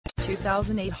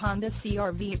2008 Honda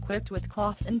CR-V equipped with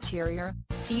cloth interior,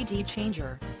 CD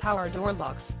changer, power door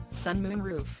locks, sunmoon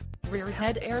roof, rear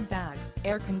head airbag,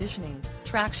 air conditioning,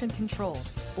 traction control,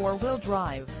 4-wheel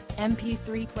drive,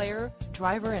 MP3 player,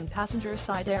 driver and passenger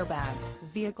side airbag,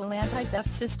 vehicle anti-theft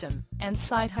system, and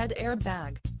side head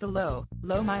airbag. The low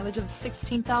mileage of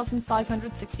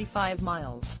 16,565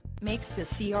 miles makes the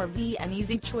CR-V an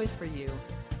easy choice for you.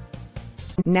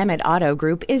 Nemet Auto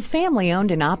Group is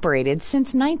family-owned and operated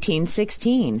since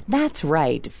 1916. That's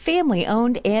right,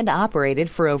 family-owned and operated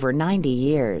for over 90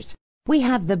 years. We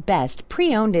have the best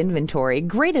pre-owned inventory,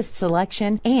 greatest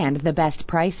selection, and the best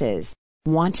prices.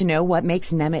 Want to know what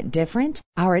makes Nemet different?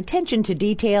 Our attention to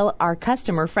detail, our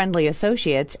customer-friendly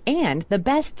associates, and the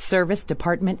best service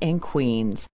department in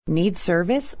Queens. Need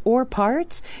service or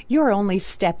parts? You're only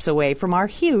steps away from our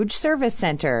huge service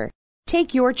center.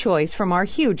 Take your choice from our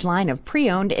huge line of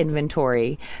pre-owned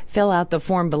inventory. Fill out the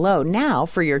form below now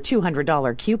for your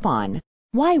 $200 coupon.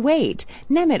 Why wait?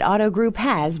 Nemet Auto Group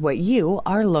has what you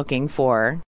are looking for.